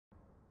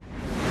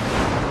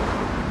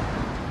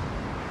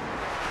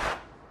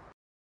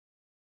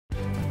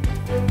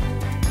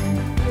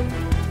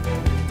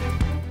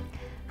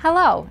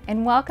Hello,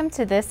 and welcome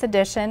to this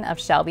edition of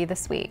Shelby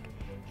This Week.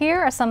 Here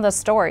are some of the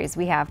stories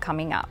we have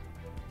coming up.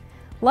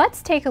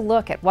 Let's take a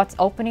look at what's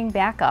opening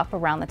back up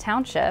around the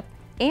township,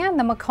 and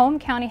the Macomb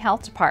County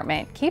Health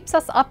Department keeps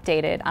us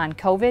updated on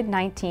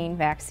COVID-19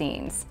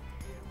 vaccines.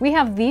 We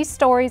have these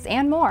stories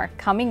and more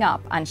coming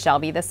up on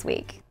Shelby This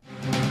Week.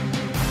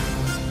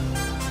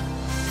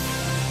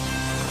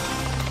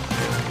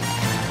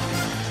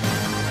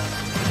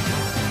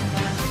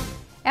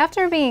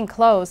 After being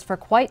closed for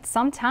quite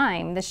some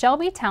time, the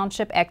Shelby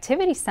Township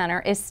Activity Center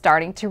is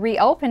starting to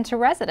reopen to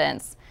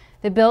residents.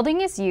 The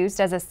building is used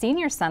as a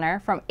senior center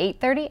from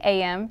 8:30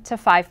 a.m. to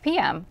 5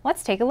 p.m.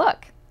 Let's take a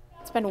look.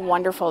 It's been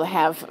wonderful to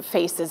have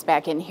faces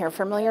back in here,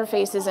 familiar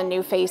faces and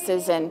new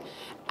faces, and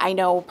I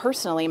know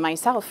personally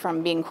myself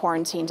from being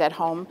quarantined at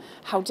home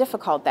how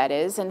difficult that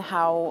is and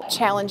how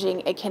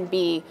challenging it can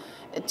be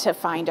to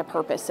find a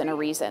purpose and a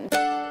reason.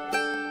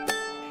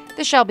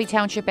 The Shelby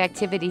Township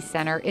Activity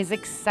Center is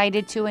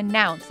excited to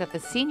announce that the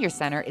Senior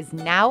Center is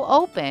now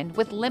open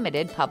with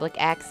limited public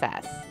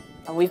access.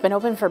 We've been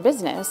open for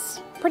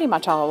business pretty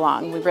much all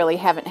along. We really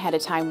haven't had a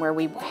time where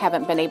we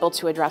haven't been able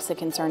to address the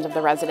concerns of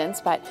the residents,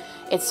 but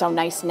it's so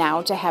nice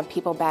now to have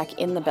people back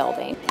in the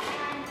building.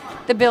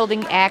 The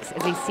building acts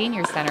as a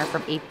senior center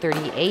from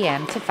 8:30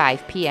 a.m. to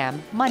 5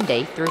 p.m.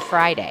 Monday through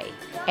Friday.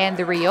 And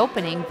the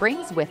reopening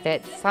brings with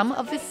it some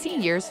of the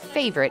seniors'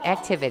 favorite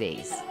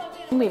activities.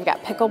 We've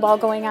got pickleball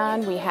going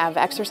on, we have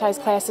exercise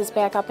classes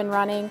back up and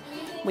running,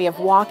 we have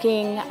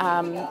walking,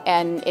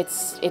 and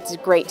it's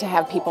great to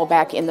have people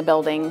back in the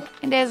building.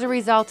 And as a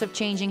result of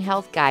changing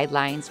health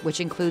guidelines, which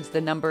includes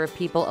the number of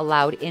people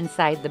allowed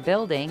inside the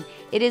building,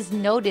 it is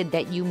noted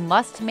that you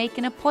must make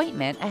an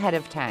appointment ahead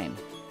of time.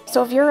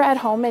 So if you're at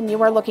home and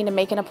you are looking to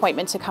make an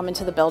appointment to come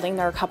into the building,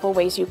 there are a couple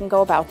ways you can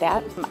go about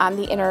that. On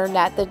the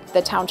internet,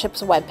 the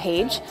township's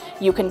webpage,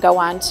 you can go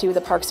on to the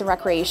Parks and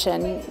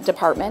Recreation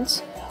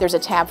Department. There's a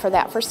tab for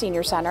that for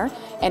Senior Center,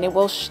 and it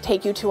will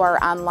take you to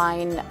our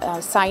online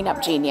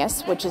sign-up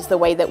genius, which is the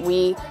way that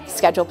we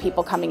schedule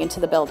people coming into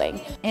the building.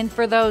 And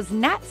for those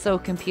not so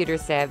computer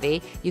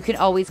savvy, you can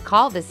always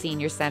call the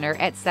Senior Center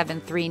at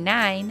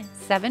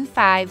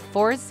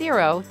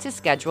 739-7540 to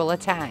schedule a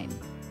time.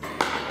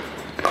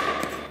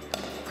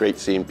 Great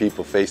seeing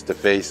people face to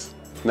face,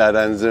 not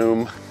on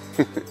Zoom.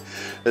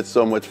 It's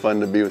so much fun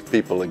to be with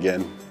people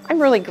again. I'm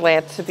really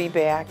glad to be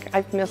back.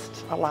 I've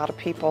missed a lot of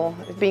people.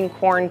 Being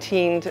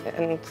quarantined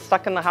and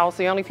stuck in the house,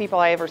 the only people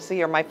I ever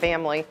see are my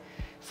family.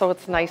 So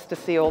it's nice to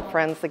see old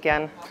friends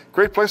again.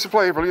 Great place to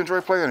play, really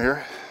enjoy playing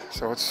here.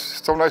 So it's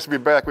so nice to be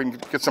back. We can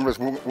get some of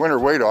this winter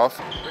weight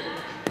off.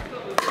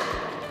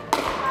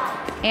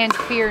 And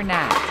fear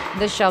not,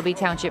 the Shelby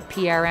Township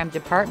PRM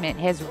department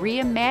has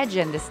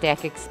reimagined the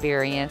stack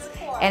experience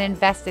and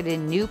invested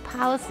in new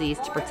policies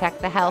to protect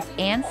the health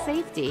and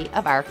safety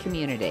of our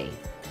community.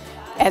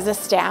 As a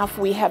staff,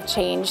 we have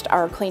changed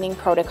our cleaning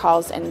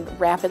protocols and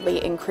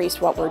rapidly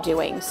increased what we're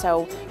doing.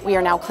 So we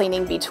are now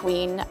cleaning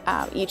between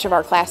each of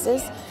our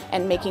classes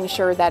and making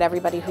sure that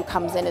everybody who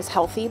comes in is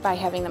healthy by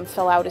having them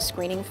fill out a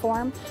screening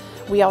form.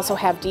 We also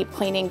have deep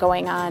cleaning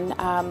going on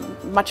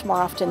much more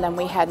often than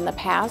we had in the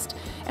past,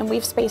 and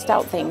we've spaced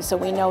out things so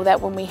we know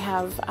that when we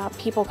have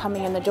people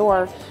coming in the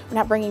door, we're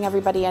not bringing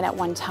everybody in at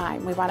one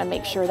time. We want to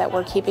make sure that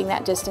we're keeping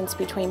that distance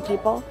between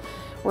people.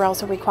 We're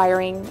also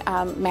requiring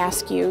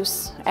mask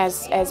use,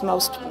 as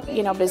most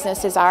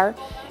businesses are,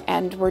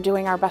 and we're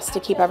doing our best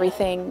to keep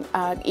everything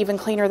even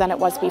cleaner than it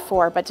was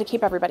before, but to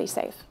keep everybody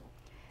safe.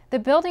 The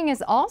building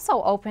is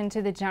also open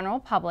to the general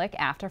public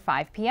after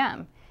 5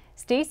 p.m.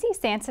 Stacy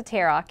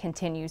Sansatera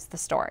continues the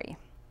story.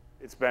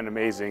 It's been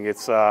amazing.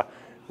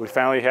 We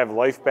finally have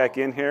life back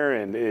in here,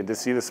 and to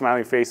see the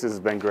smiling faces has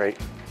been great.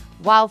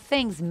 While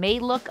things may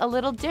look a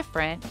little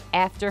different,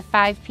 after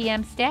 5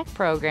 p.m. stack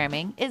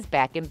programming is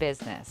back in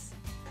business.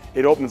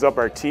 It opens up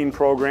our teen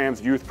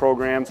programs, youth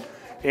programs,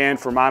 and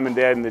for mom and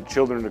dad and the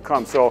children to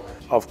come. So,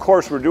 of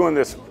course, we're doing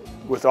this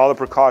with all the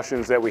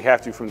precautions that we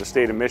have to from the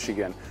state of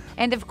Michigan.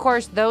 And of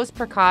course, those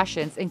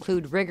precautions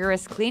include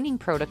rigorous cleaning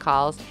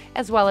protocols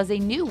as well as a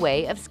new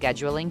way of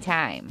scheduling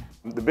time.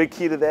 The big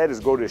key to that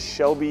is go to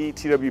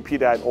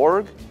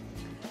shelbytwp.org,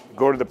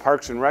 go to the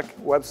Parks and Rec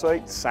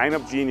website, sign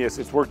up Genius.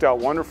 It's worked out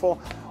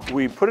wonderful.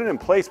 We put it in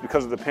place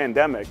because of the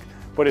pandemic,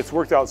 but it's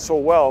worked out so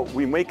well,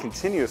 we may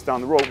continue this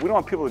down the road. We don't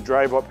want people to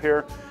drive up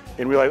here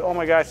and realize, oh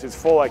my gosh, it's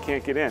full, I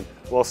can't get in.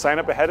 Well, sign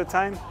up ahead of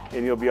time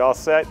and you'll be all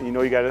set, and you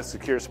know you got a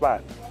secure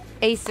spot.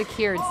 A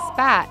secured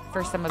spot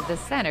for some of the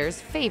center's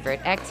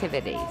favorite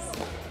activities.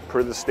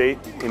 Per the state,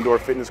 indoor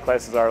fitness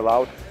classes are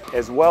allowed,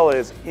 as well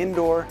as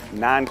indoor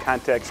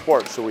non-contact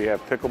sports. So we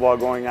have pickleball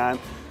going on,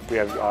 we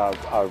have our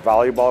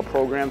volleyball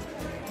programs,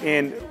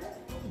 and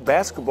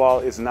basketball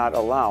is not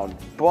allowed.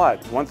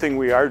 But one thing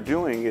we are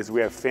doing is we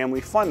have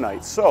family fun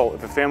nights. So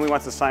if a family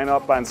wants to sign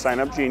up on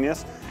Sign Up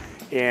Genius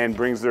and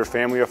brings their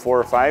family of 4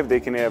 or 5, they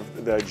can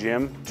have the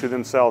gym to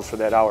themselves for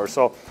that hour.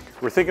 So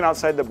we're thinking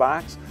outside the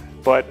box,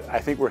 but I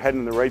think we're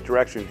heading in the right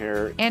direction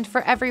here. And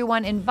for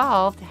everyone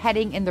involved,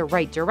 heading in the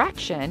right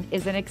direction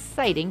is an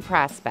exciting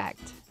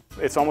prospect.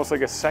 It's almost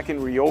like a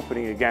second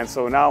reopening again.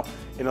 So now,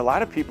 and a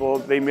lot of people,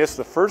 they missed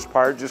the first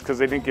part just because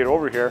they didn't get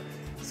over here.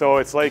 So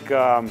it's like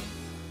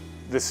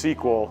the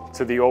sequel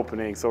to the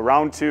opening. So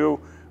round 2,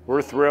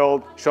 we're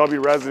thrilled. Shelby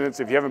residents,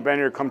 if you haven't been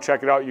here, come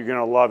check it out. You're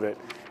gonna love it.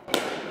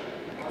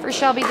 For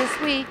Shelby This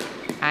Week,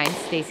 I'm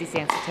Stacy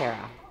Sansatera.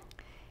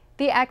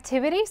 The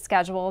activity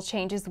schedule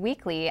changes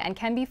weekly and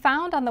can be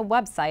found on the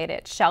website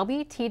at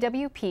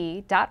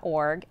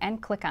shelbytwp.org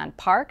and click on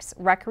Parks,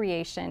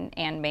 Recreation,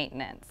 and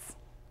Maintenance.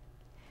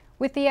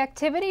 With the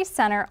Activity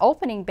Center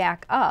opening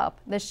back up,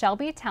 the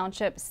Shelby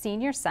Township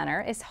Senior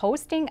Center is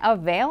hosting a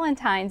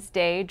Valentine's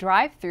Day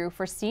drive-through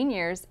for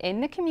seniors in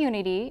the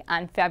community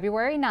on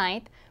February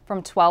 9th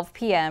from 12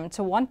 p.m.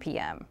 to 1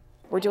 p.m.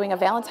 We're doing a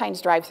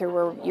Valentine's drive-through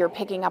where you're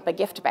picking up a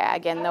gift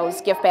bag, and those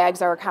gift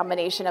bags are a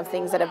combination of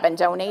things that have been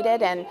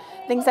donated and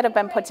things that have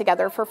been put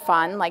together for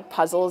fun, like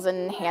puzzles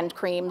and hand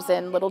creams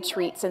and little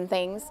treats and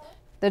things.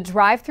 The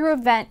drive-through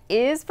event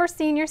is for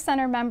Senior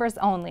Center members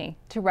only.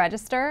 To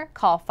register,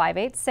 call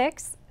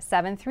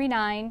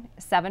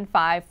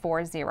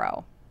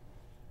 586-739-7540.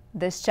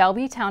 The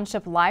Shelby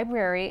Township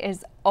Library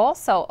is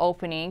also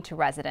opening to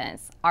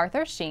residents.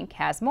 Arthur Schink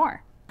has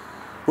more.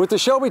 With the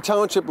Shelby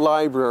Township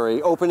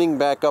Library opening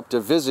back up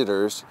to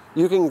visitors,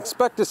 you can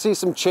expect to see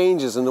some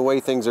changes in the way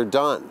things are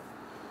done.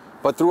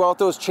 But throughout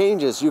those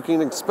changes, you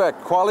can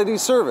expect quality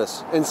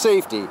service and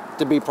safety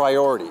to be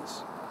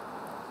priorities.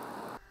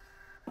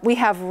 We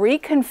have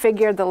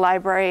reconfigured the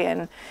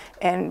library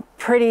in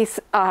pretty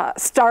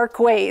stark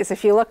ways.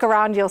 If you look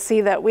around, you'll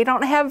see that we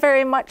don't have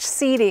very much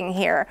seating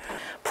here.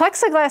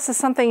 Plexiglass is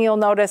something you'll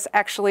notice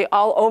actually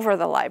all over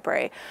the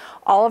library.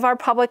 All of our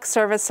public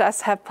service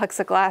desks have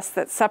plexiglass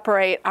that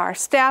separate our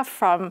staff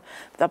from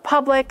the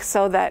public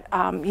so that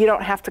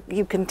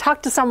you can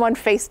talk to someone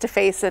face to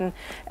face and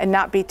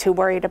not be too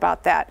worried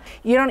about that.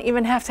 You don't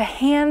even have to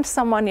hand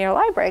someone your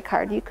library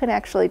card. You can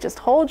actually just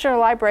hold your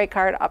library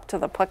card up to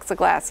the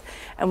plexiglass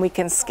and we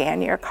can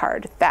scan your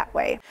card that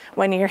way.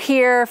 When you're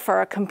here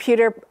for a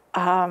computer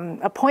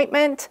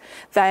appointment,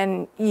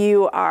 then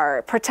you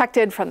are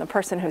protected from the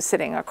person who's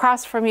sitting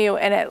across from you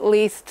and at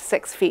least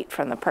 6 feet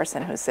from the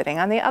person who's sitting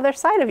on the other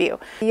side of you.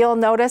 You'll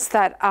notice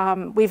that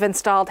we've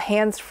installed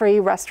hands-free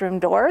restroom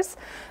doors,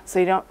 so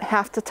you don't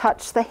have to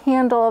touch the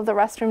handle of the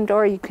restroom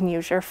door. You can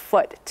use your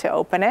foot to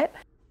open it.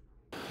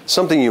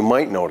 Something you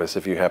might notice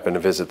if you happen to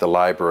visit the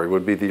library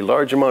would be the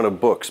large amount of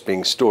books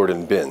being stored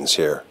in bins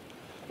here.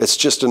 It's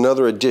just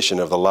another addition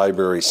of the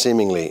library's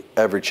seemingly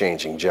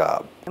ever-changing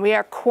job. We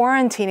are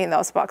quarantining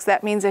those books.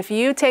 That means if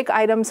you take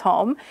items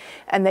home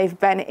and they've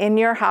been in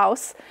your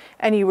house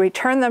and you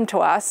return them to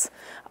us,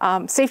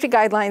 safety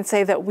guidelines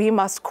say that we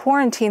must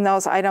quarantine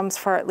those items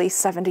for at least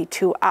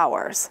 72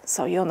 hours.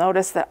 So you'll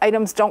notice that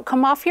items don't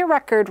come off your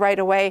record right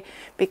away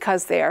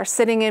because they are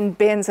sitting in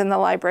bins in the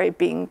library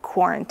being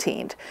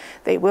quarantined.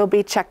 They will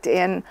be checked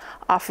in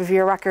off of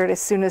your record as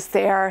soon as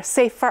they are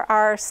safe for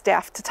our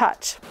staff to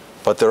touch.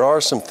 But there are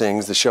some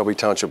things the Shelby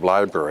Township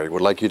Library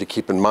would like you to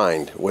keep in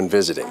mind when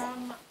visiting.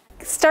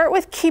 Start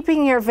with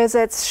keeping your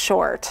visits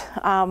short.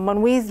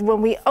 When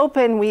we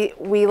open,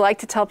 we like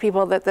to tell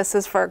people that this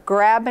is for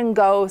grab and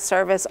go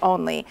service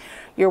only.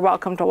 You're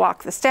welcome to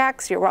walk the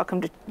stacks, you're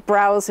welcome to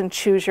browse and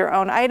choose your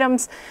own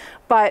items.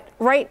 But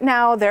right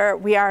now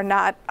we are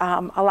not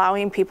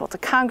allowing people to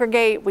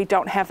congregate. We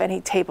don't have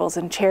any tables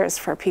and chairs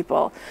for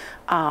people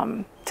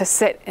to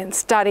sit and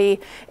study.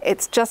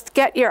 It's just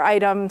get your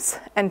items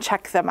and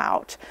check them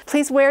out.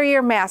 Please wear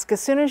your mask. As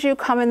soon as you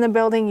come in the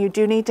building, you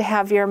do need to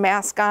have your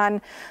mask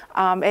on.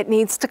 It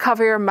needs to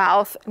cover your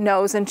mouth,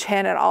 nose, and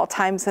chin at all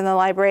times in the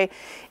library.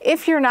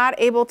 If you're not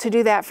able to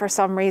do that for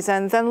some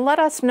reason, then let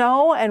us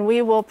know and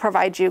we will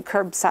provide you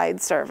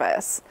curbside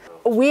service.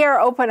 We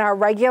are open our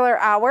regular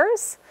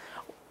hours.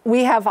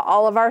 We have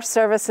all of our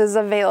services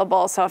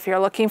available, so if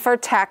you're looking for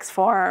tax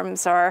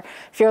forms or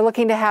if you're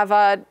looking to have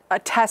a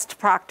test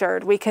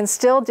proctored, we can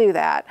still do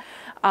that.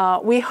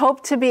 We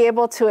hope to be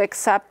able to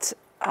accept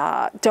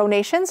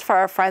donations for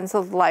our friends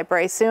of the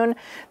library soon.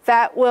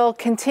 That will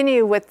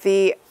continue with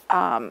the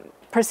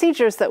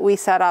procedures that we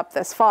set up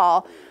this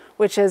fall,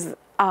 which is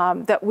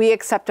that we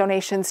accept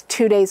donations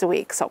 2 days a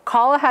week. So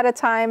call ahead of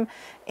time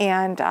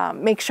and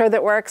make sure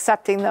that we're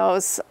accepting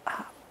those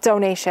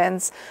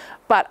donations.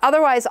 But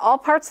otherwise, all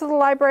parts of the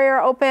library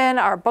are open,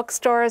 our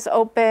bookstore is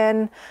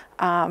open,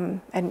 and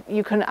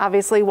you can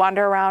obviously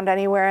wander around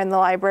anywhere in the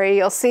library.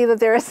 You'll see that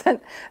there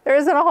isn't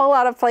a whole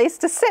lot of place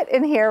to sit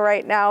in here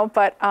right now,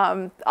 but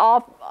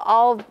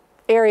all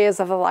areas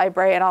of the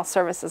library and all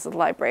services of the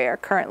library are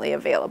currently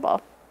available.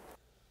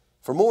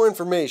 For more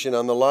information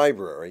on the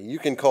library, you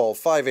can call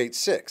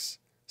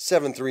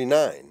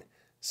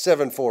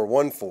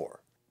 586-739-7414.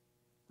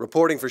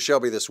 Reporting for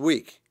Shelby This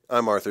Week,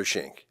 I'm Arthur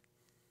Schink.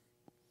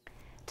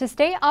 To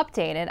stay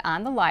updated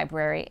on the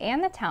library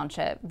and the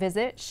township,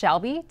 visit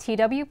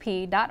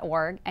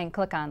shelbytwp.org and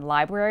click on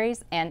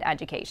Libraries and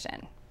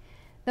Education.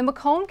 The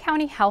Macomb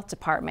County Health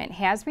Department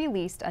has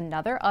released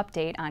another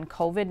update on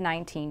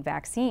COVID-19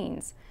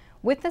 vaccines.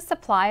 With the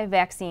supply of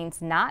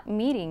vaccines not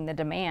meeting the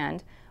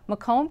demand,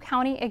 Macomb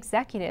County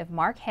Executive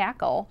Mark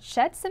Hackle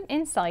shed some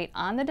insight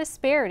on the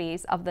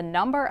disparities of the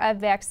number of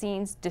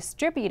vaccines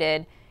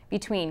distributed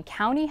between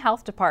county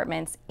health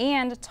departments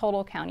and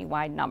total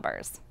countywide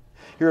numbers.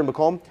 Here in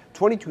Macomb,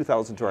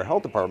 22,000 to our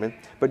health department,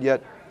 but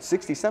yet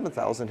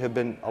 67,000 have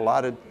been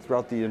allotted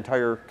throughout the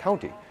entire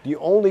county. The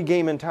only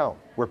game in town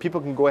where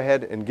people can go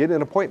ahead and get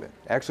an appointment,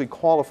 actually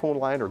call a phone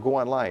line or go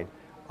online,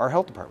 are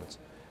health departments.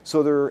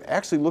 So they're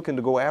actually looking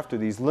to go after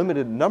these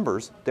limited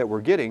numbers that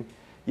we're getting,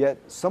 yet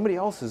somebody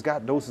else has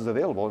got doses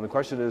available, and the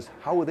question is,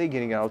 how are they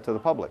getting it out to the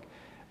public?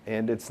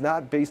 And it's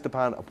not based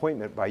upon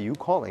appointment by you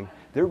calling,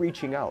 they're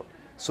reaching out.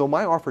 So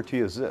my offer to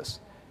you is this: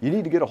 you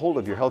need to get a hold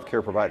of your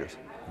healthcare providers,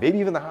 maybe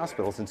even the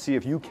hospitals, and see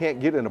if you can't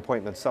get an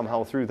appointment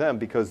somehow through them,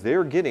 because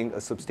they're getting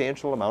a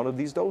substantial amount of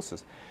these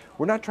doses.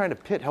 We're not trying to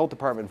pit health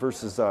department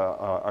versus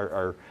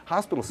our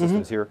hospital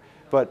systems here,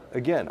 but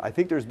again, I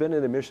think there's been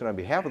an admission on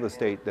behalf of the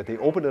state that they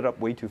opened it up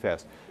way too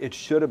fast. It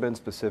should have been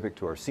specific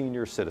to our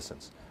senior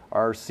citizens.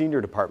 Our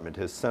senior department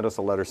has sent us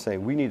a letter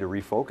saying we need to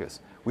refocus.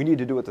 We need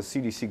to do what the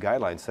CDC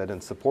guidelines said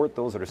and support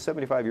those that are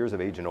 75 years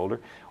of age and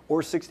older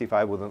or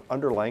 65 with an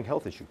underlying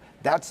health issue.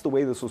 That's the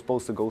way this was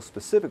supposed to go,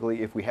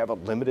 specifically if we have a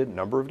limited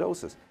number of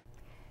doses.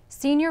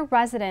 Senior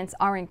residents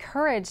are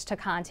encouraged to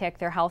contact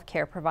their health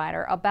care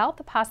provider about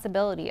the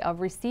possibility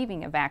of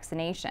receiving a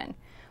vaccination.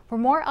 For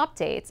more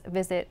updates,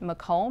 visit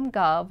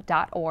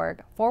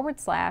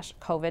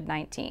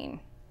macombgov.org/COVID-19.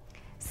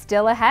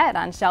 Still ahead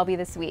on Shelby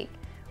This Week,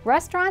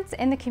 restaurants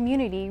in the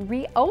community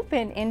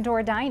reopen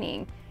indoor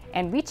dining,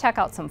 and we check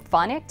out some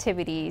fun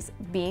activities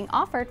being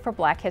offered for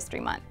Black History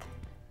Month.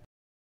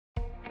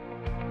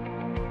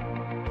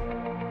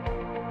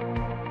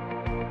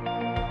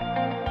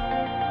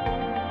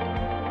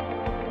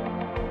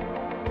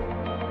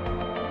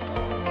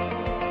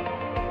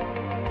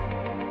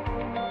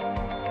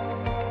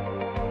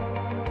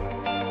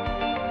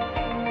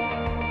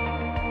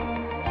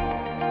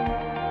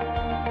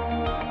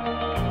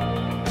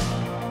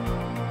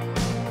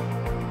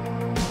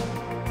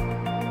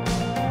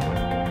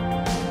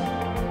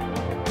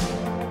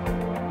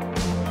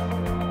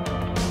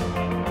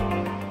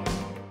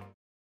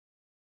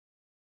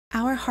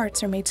 Our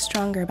hearts are made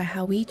stronger by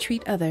how we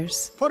treat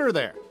others. Put her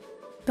there.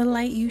 The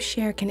light you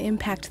share can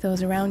impact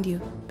those around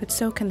you, but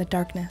so can the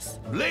darkness.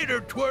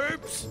 Later,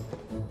 twerps.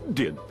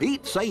 Did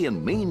Pete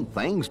saying mean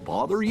things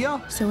bother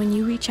you? So when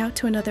you reach out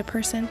to another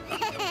person,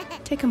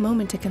 take a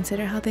moment to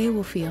consider how they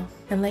will feel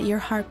and let your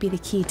heart be the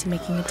key to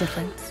making a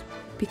difference.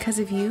 Because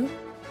of you,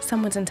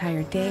 someone's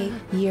entire day,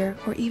 year,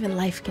 or even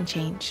life can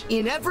change.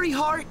 In every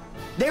heart,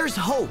 there's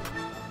hope.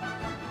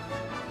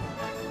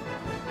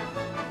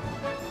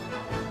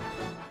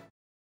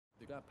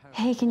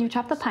 Hey, can you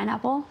chop the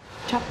pineapple?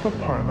 Chop the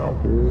pineapple.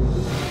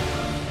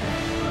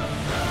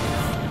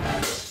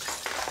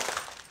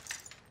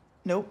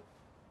 Nope,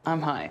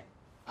 I'm high.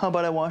 How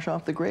about I wash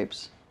off the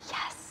grapes?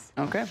 Yes.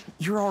 Okay.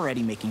 You're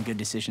already making good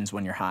decisions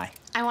when you're high.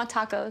 I want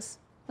tacos.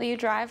 Will you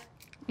drive?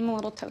 I'm a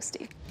little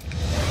toasty.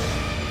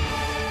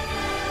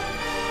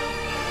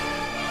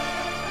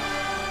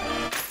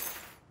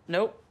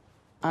 Nope,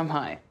 I'm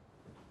high.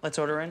 Let's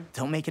order in.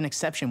 Don't make an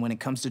exception when it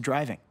comes to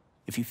driving.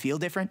 If you feel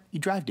different, you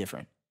drive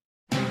different.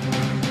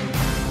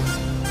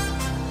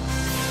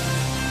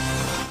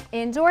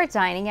 Indoor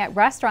dining at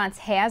restaurants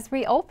has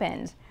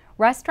reopened.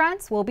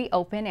 Restaurants will be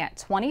open at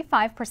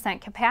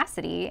 25%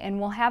 capacity and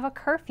will have a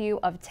curfew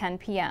of 10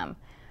 p.m.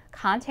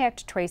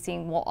 Contact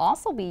tracing will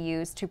also be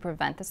used to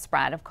prevent the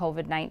spread of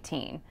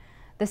COVID-19.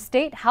 The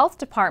state health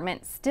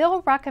department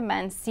still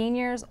recommends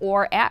seniors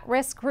or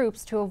at-risk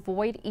groups to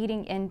avoid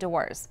eating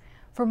indoors.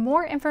 For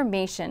more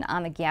information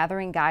on the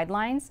gathering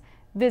guidelines,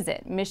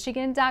 visit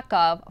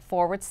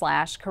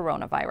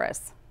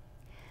michigan.gov/coronavirus.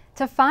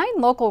 To find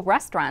local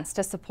restaurants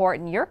to support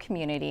in your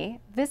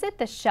community, visit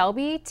the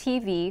Shelby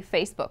TV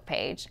Facebook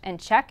page and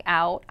check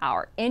out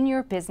our In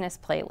Your Business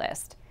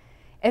playlist.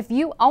 If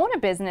you own a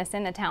business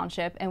in the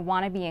township and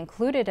want to be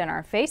included in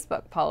our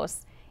Facebook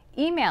posts,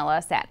 email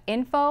us at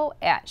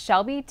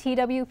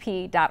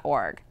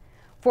info@shelbytwp.org.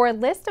 For a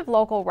list of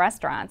local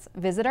restaurants,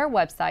 visit our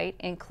website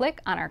and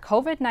click on our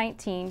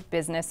COVID-19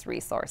 business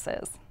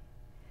resources.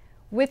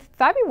 With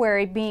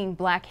February being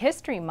Black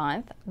History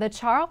Month, the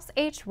Charles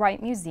H.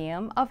 Wright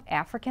Museum of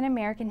African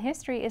American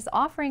History is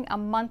offering a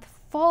month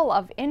full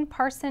of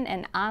in-person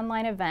and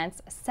online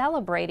events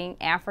celebrating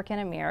African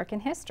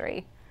American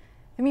history.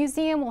 The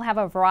museum will have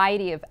a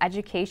variety of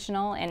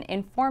educational and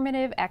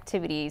informative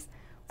activities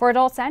for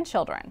adults and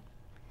children.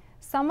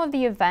 Some of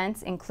the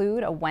events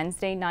include a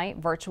Wednesday night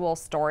virtual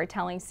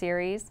storytelling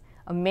series,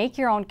 a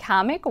make-your-own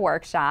comic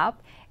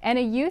workshop, and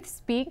a Youth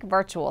Speak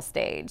virtual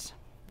stage.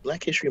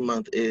 Black History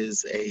Month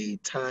is a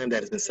time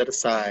that has been set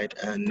aside,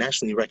 a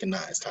nationally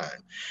recognized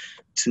time,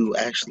 to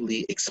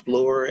actually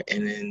explore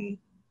and then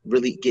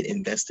really get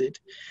invested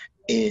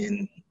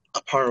in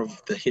a part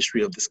of the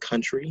history of this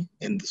country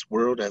and this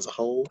world as a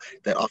whole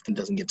that often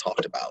doesn't get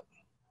talked about.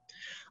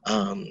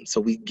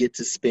 So we get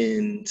to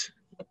spend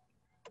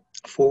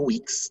 4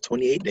 weeks,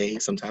 28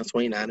 days, sometimes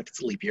 29 if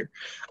it's a leap year,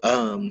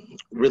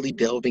 really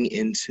delving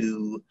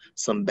into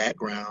some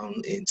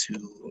background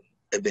into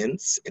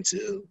events,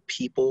 into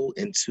people,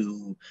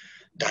 into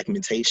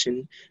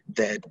documentation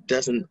that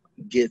doesn't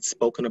get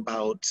spoken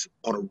about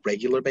on a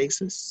regular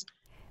basis.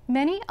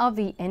 Many of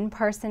the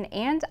in-person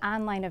and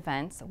online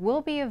events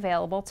will be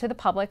available to the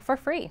public for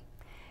free.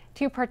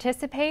 To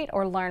participate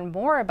or learn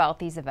more about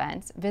these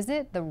events,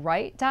 visit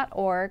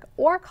theright.org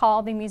or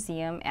call the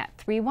museum at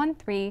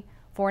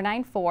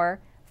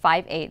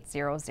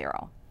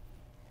 313-494-5800.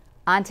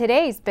 On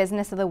today's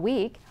Business of the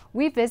Week,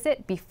 we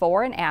visit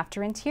Before and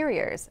After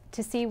Interiors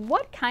to see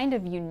what kind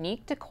of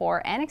unique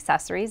decor and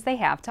accessories they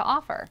have to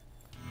offer.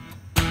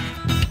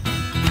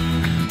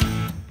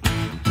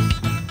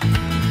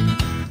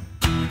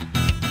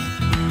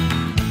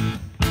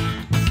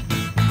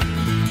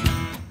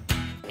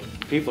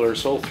 People are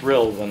so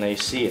thrilled when they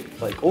see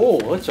it. Like,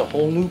 oh, it's a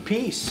whole new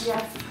piece.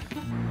 Yes.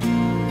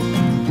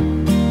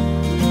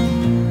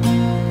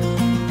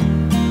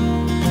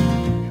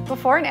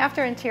 Before and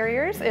After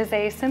Interiors is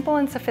a simple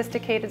and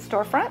sophisticated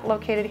storefront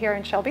located here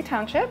in Shelby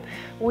Township.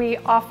 We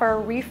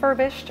offer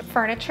refurbished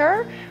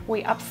furniture,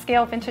 we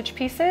upscale vintage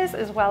pieces,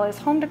 as well as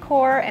home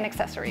decor and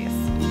accessories.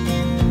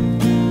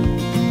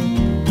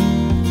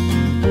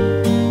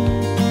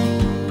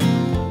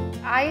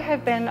 I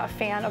have been a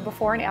fan of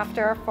Before and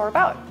After for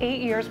about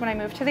 8 years when I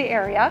moved to the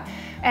area,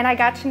 and I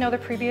got to know the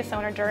previous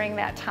owner during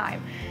that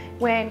time.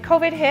 When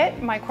COVID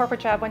hit, my corporate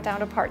job went down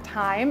to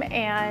part-time,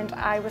 and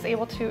I was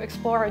able to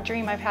explore a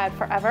dream I've had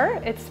forever.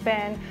 It's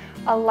been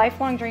a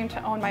lifelong dream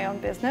to own my own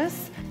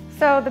business.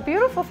 So the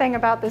beautiful thing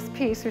about this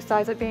piece,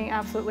 besides it being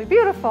absolutely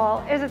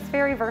beautiful, is it's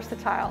very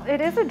versatile. It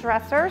is a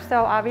dresser,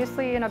 so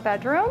obviously in a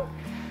bedroom,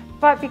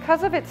 but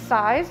because of its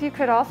size, you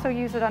could also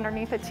use it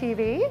underneath a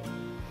TV,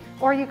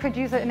 or you could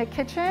use it in a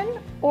kitchen,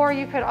 or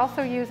you could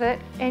also use it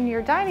in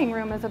your dining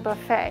room as a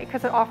buffet,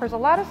 because it offers a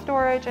lot of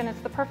storage and it's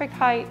the perfect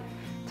height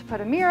to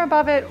put a mirror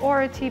above it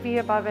or a TV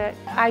above it.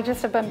 I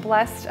just have been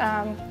blessed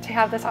to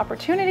have this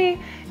opportunity.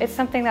 It's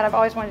something that I've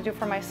always wanted to do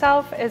for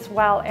myself, as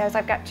well as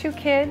I've got 2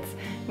 kids.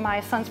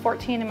 My son's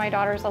 14 and my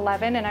daughter's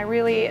 11, and I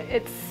really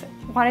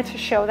wanted to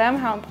show them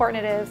how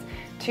important it is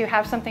to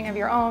have something of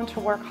your own, to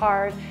work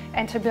hard,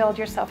 and to build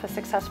yourself a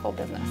successful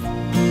business.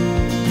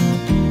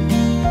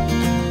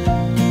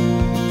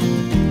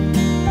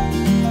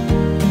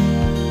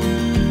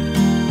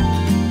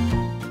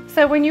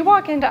 So when you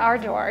walk into our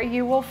door,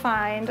 you will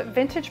find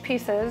vintage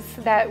pieces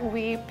that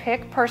we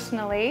pick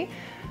personally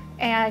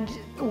and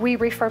we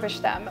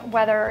refurbish them,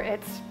 whether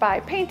it's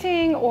by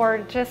painting or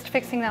just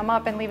fixing them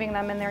up and leaving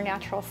them in their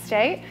natural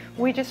state.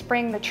 We just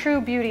bring the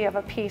true beauty of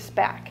a piece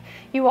back.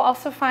 You will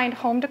also find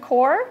home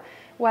decor,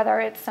 whether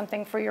it's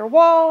something for your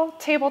wall,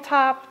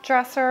 tabletop,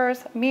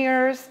 dressers,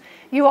 mirrors.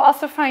 You will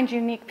also find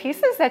unique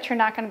pieces that you're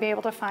not going to be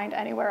able to find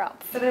anywhere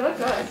else. So they look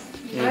good. I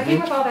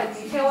think with all that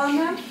detail on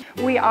them,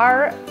 we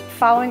are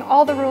following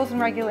all the rules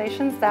and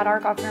regulations that our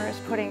governor is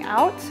putting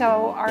out.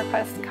 So our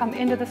guests come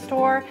into the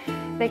store,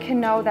 they can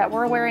know that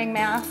we're wearing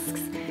masks,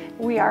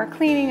 we are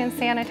cleaning and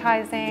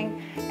sanitizing,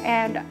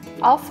 and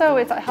also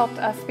it's helped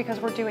us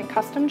because we're doing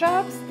custom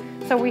jobs.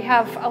 So we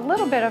have a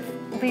little bit of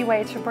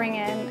leeway to bring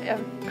in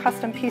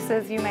custom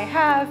pieces you may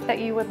have that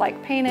you would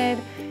like painted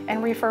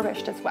and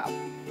refurbished as well.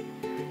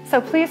 So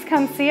please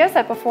come see us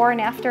at Before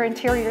and After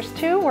Interiors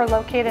 2. We're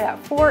located at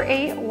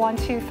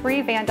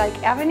 48123 Van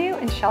Dyke Avenue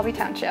in Shelby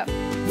Township.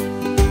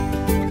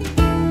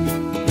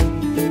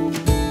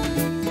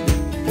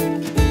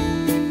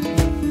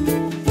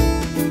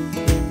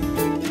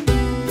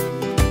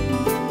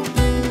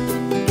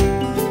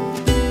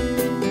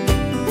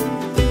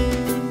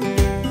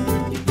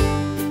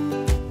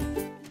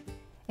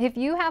 If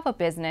you have a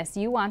business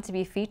you want to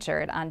be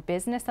featured on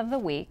Business of the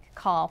Week,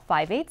 call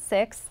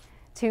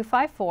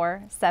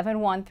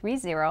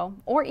 586-254-7130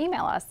 or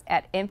email us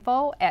at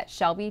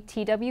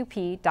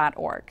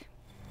info@shelbytwp.org.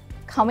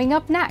 Coming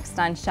up next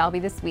on Shelby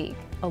This Week,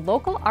 a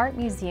local art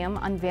museum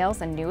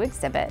unveils a new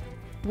exhibit.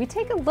 We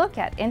take a look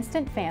at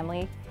Instant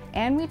Family,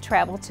 and we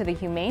travel to the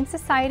Humane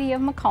Society of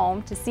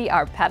Macomb to see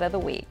our Pet of the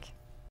Week.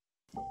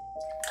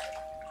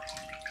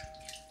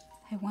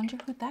 I wonder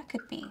who that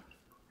could be.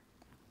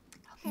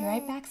 I'll be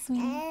right back,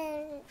 sweetie.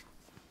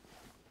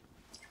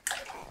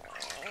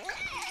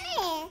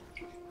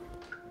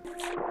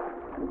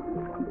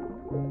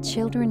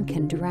 Children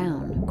can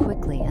drown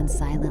quickly and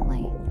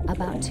silently.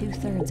 About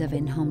 2/3 of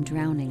in-home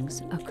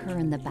drownings occur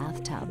in the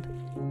bathtub.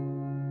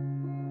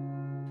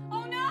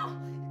 Oh no!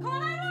 Call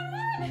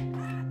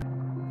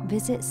 911!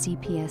 Visit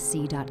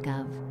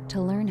cpsc.gov to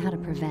learn how to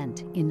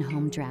prevent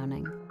in-home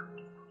drowning.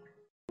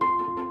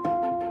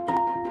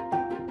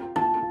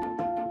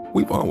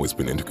 We've always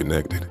been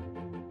interconnected,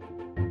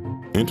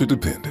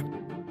 interdependent,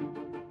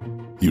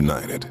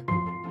 united.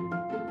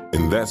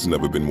 And that's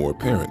never been more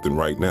apparent than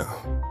right now.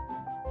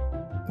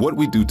 What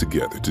we do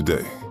together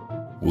today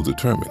will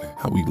determine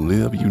how we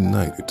live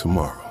united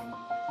tomorrow.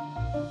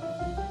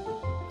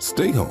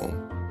 Stay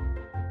home,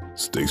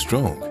 stay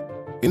strong,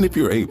 and if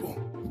you're able,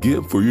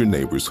 give for your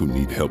neighbors who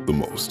need help the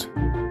most.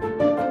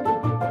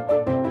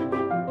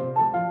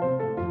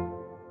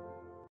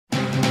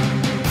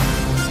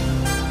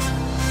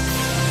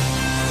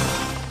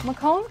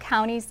 Macomb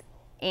County's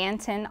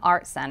Anton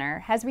Art Center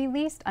has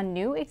released a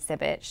new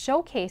exhibit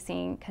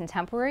showcasing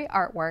contemporary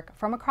artwork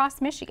from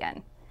across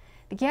Michigan.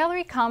 The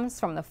gallery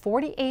comes from the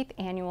 48th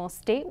annual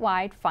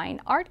statewide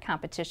fine art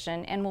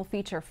competition and will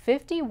feature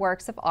 50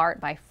 works of art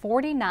by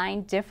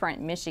 49 different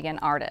Michigan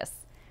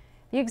artists.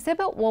 The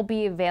exhibit will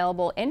be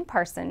available in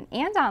person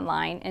and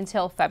online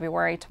until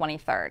February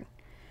 23rd.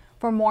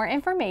 For more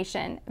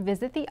information,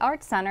 visit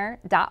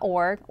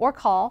theartcenter.org or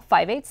call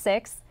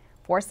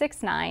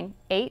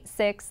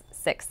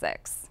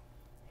 586-469-8666.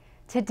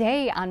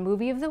 Today on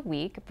Movie of the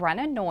Week,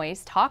 Brenna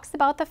Noyes talks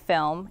about the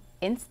film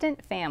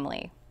Instant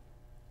Family.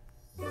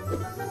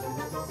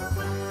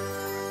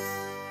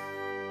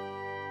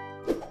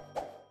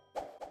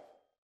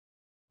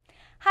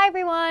 Hi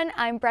everyone,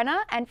 I'm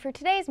Brenna, and for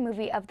today's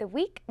Movie of the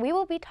Week, we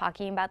will be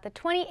talking about the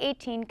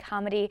 2018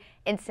 comedy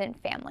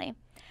Instant Family.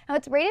 Now,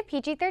 it's rated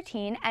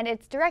PG-13 and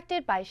it's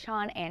directed by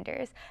Sean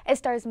Anders. It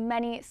stars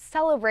many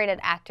celebrated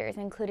actors,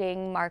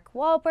 including Mark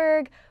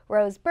Wahlberg,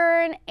 Rose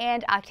Byrne,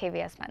 and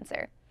Octavia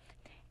Spencer.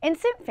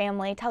 Instant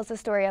Family tells the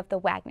story of the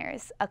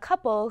Wagners, a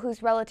couple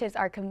whose relatives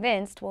are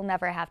convinced will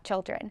never have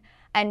children.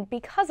 And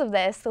because of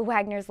this, the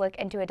Wagners look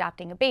into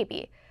adopting a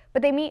baby.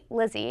 But they meet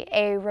Lizzie,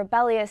 a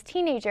rebellious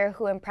teenager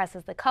who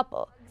impresses the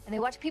couple. And they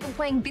watch people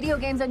playing video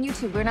games on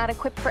YouTube. We're not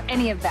equipped for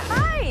any of that.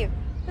 Hi!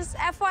 Just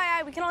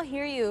FYI, we can all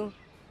hear you.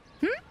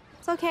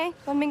 It's okay.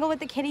 Go mingle with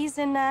the kitties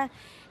and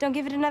don't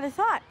give it another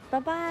thought.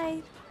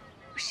 Bye-bye.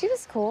 She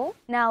was cool.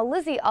 Now,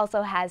 Lizzie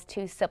also has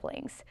two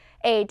siblings,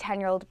 a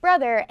 10-year-old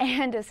brother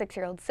and a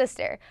 6-year-old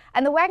sister,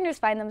 and the Wagners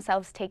find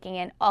themselves taking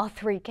in all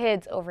 3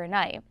 kids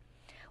overnight.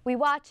 We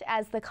watch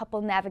as the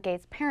couple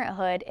navigates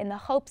parenthood in the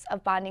hopes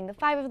of bonding the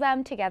 5 of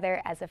them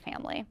together as a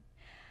family.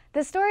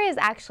 The story is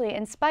actually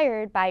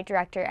inspired by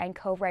director and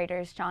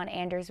co-writer Sean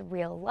Anders'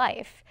 real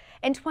life.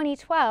 In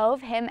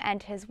 2012, him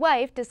and his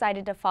wife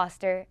decided to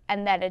foster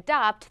and then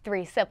adopt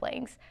 3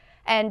 siblings.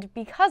 And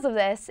because of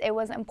this, it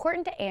was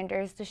important to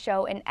Anders to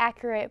show an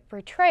accurate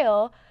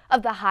portrayal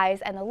of the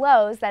highs and the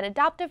lows that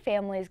adoptive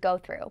families go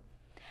through.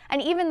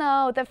 And even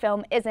though the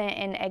film isn't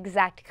an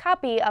exact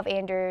copy of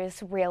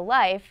Anders' real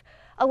life,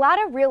 a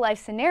lot of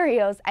real-life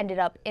scenarios ended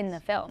up in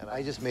the film. And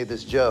I just made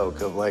this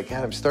joke of like,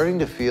 I'm starting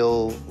to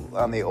feel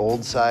on the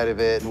old side of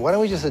it. Why don't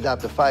we just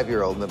adopt a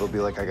 5-year-old and it'll be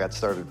like I got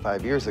started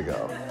 5 years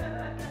ago?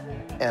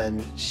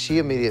 And she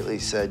immediately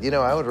said, you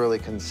know, I would really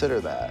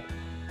consider that.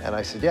 And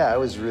I said, yeah, I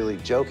was really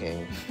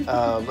joking.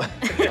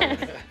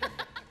 The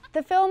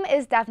film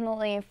is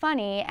definitely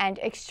funny and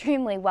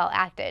extremely well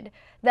acted.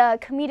 The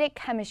comedic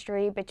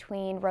chemistry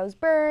between Rose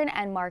Byrne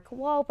and Mark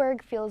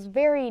Wahlberg feels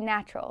very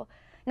natural.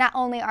 Not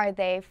only are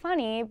they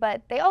funny,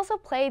 but they also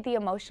play the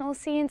emotional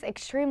scenes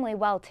extremely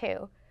well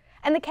too.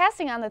 And the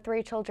casting on the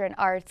 3 children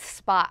are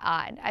spot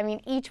on. I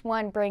mean, each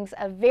one brings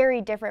a very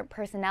different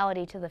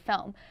personality to the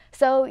film,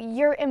 so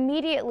you're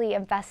immediately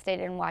invested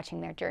in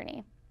watching their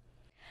journey.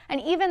 And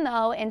even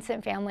though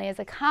Instant Family is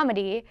a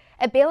comedy,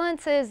 it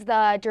balances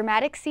the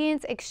dramatic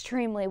scenes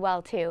extremely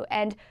well too.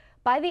 And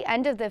by the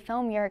end of the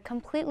film, you're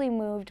completely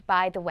moved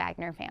by the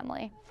Wagner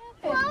family.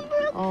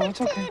 Oh, it's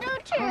okay. Calm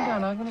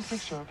down. I'm gonna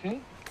fix her, okay?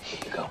 Here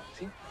you go.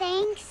 See?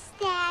 Thanks,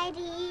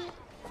 Daddy.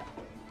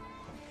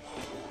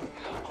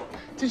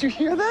 Did you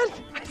hear that?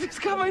 I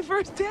just got my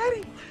first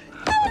daddy.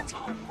 You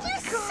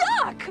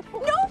suck!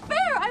 No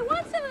fair! I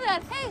want some of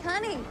that. Hey,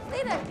 honey,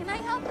 Lita, can I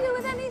help you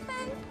with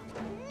anything?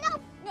 No.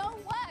 No,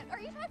 what? Are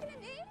you talking to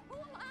me? Who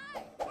am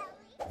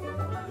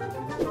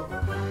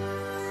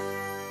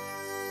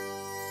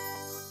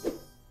I?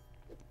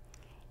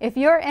 If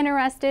you're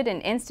interested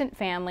in Instant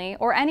Family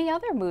or any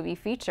other movie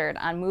featured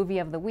on Movie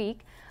of the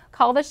Week,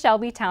 call the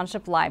Shelby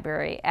Township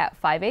Library at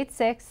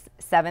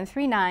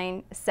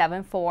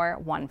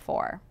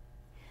 586-739-7414.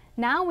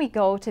 Now we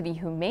go to the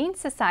Humane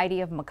Society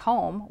of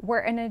Macomb,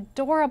 where an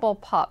adorable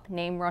pup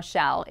named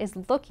Rochelle is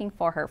looking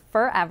for her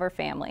forever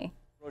family.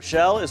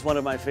 Rochelle is one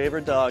of my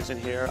favorite dogs in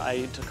here.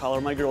 I call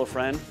her my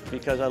girlfriend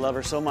because I love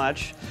her so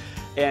much.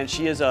 And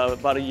she is about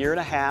 1.5 years.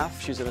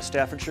 She's a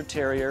Staffordshire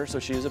Terrier, so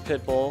she is a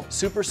pit bull.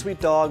 Super sweet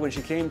dog. When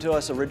she came to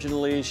us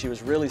originally, she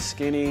was really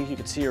skinny. You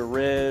could see her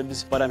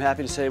ribs, but I'm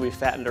happy to say we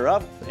fattened her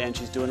up and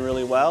she's doing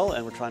really well,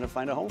 and we're trying to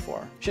find a home for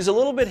her. She's a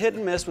little bit hit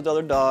and miss with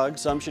other dogs.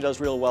 Some she does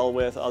real well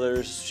with,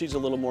 others she's a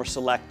little more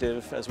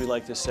selective, as we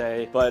like to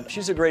say. But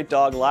she's a great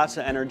dog, lots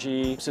of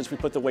energy. Since we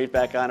put the weight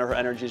back on her, her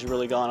energy's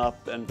really gone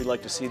up, and we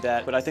like to see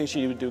that. But I think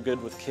she would do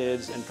good with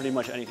kids and pretty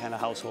much any kind of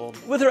household.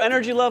 With her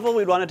energy level,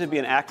 we'd want it to be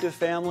an active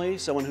family.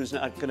 Someone who's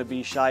not going to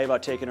be shy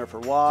about taking her for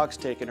walks,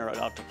 taking her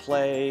out to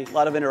play. A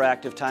lot of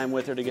interactive time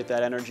with her to get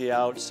that energy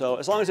out. So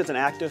as long as it's an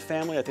active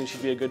family, I think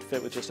she'd be a good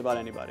fit with just about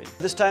anybody.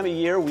 This time of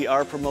year, we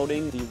are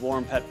promoting the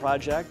Warm Pet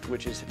Project,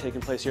 which is taking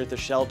place here at the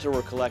shelter.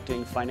 We're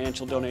collecting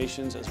financial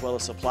donations as well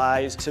as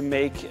supplies to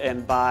make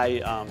and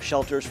buy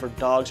shelters for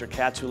dogs or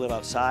cats who live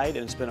outside,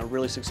 and it's been a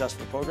really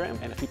successful program.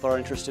 And if people are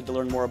interested to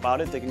learn more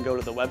about it, they can go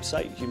to the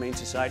website,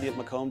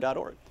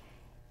 humanesocietyofmacomb.org.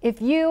 If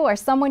you or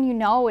someone you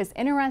know is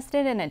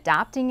interested in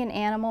adopting an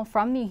animal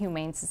from the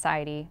Humane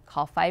Society,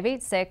 call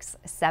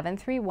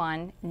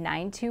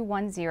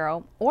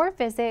 586-731-9210 or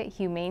visit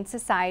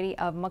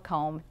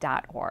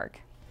humanesocietyofmacomb.org.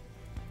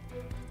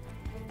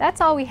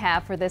 That's all we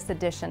have for this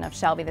edition of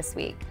Shelby This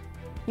Week.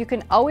 You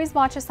can always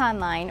watch us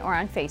online or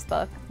on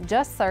Facebook.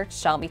 Just search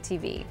Shelby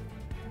TV.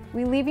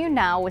 We leave you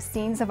now with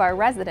scenes of our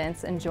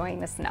residents enjoying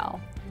the snow.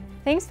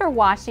 Thanks for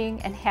watching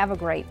and have a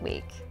great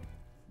week.